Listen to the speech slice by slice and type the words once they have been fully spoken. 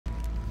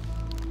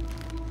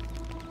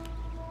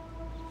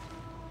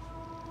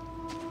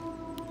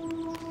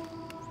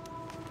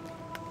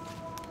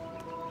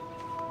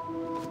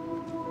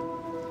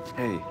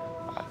Hey.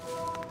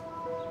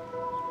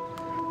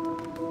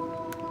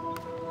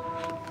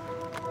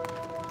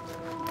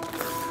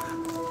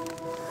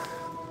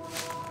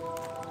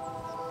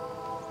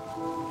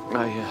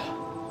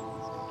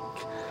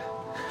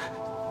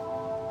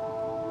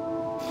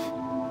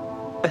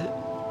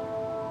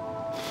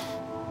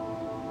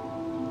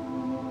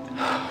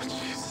 Oh,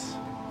 Jesus.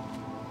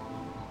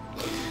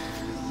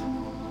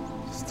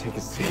 Just take a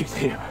seat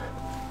here.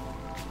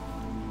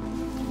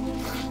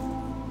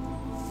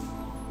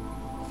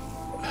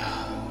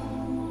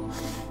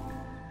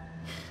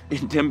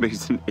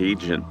 Dembe's an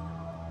agent.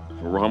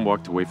 Ron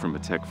walked away from a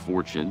tech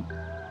fortune.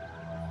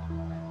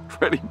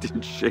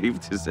 Reddington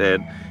shaved his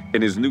head,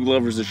 and his new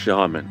lover's a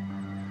shaman.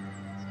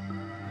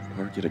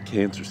 Mark had a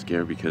cancer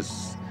scare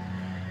because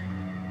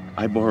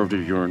I borrowed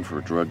her urine for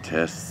a drug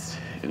test,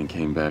 and it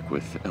came back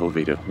with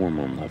elevated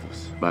hormone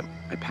levels. But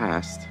I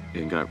passed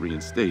and got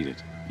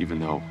reinstated, even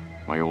though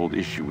my old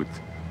issue with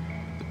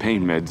the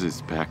pain meds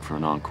is back for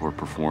an encore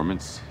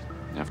performance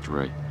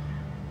after I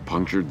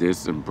punctured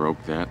this and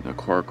broke that in a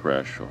car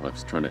crash while I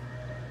was trying to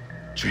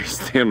chase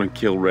down and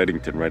kill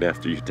Reddington right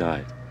after you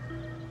died.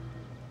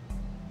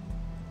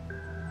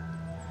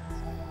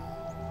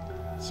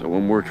 So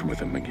I'm working with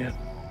him again.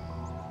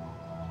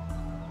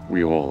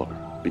 We all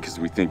are, because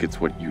we think it's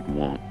what you'd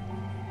want.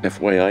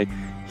 FYI,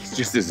 he's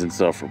just as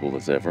insufferable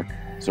as ever,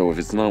 so if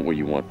it's not what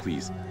you want,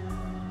 please,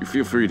 you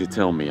feel free to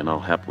tell me and I'll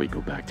happily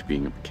go back to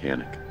being a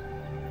mechanic.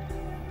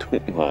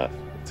 Don't laugh,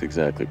 it's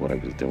exactly what I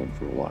was doing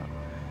for a while.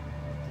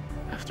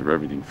 After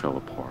everything fell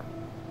apart.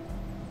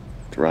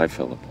 After I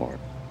fell apart.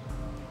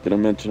 Did I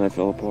mention I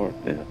fell apart?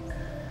 Yeah.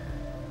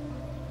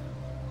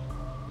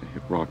 I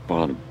hit rock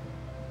bottom.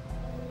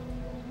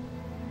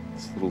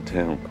 This little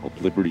town called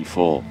Liberty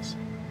Falls.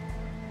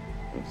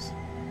 I was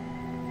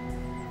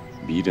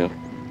beat up,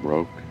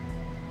 broke,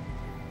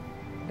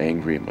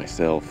 angry at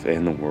myself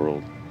and the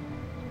world.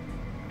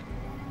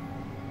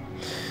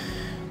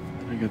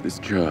 Then I got this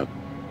job,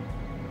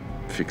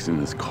 fixing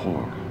this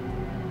car.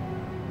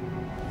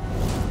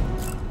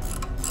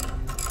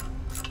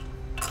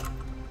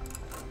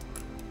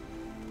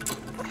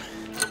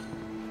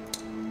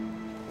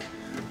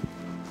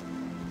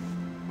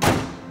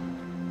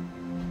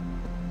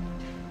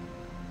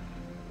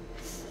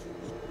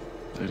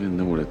 I didn't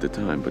know it at the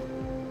time, but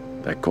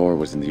that car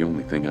wasn't the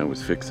only thing I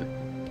was fixing.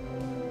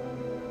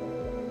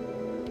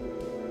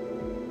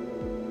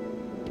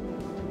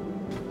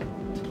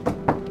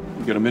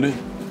 You got a minute?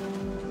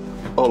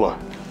 Hola.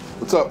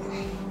 What's up?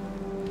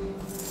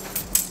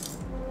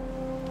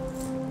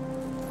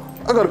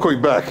 I gotta call you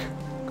back.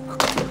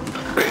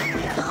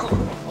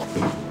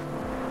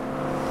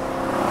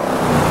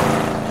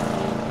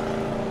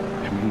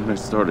 I mean, when I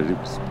started, it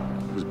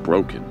was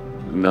broken.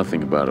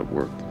 Nothing about it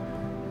worked.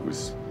 It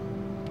was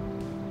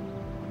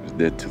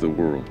dead to the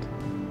world.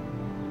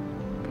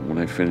 But when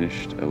I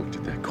finished, I looked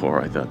at that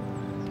car, I thought,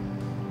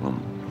 well,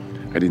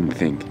 I didn't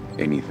think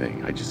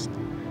anything. I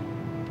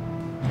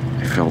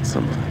felt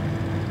something.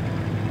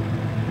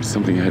 It was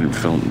something I hadn't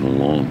felt in a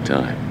long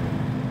time.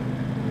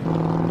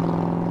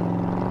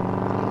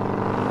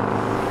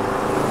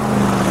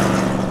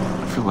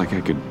 I feel like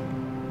I could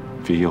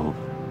feel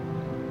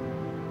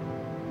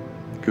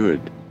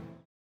good.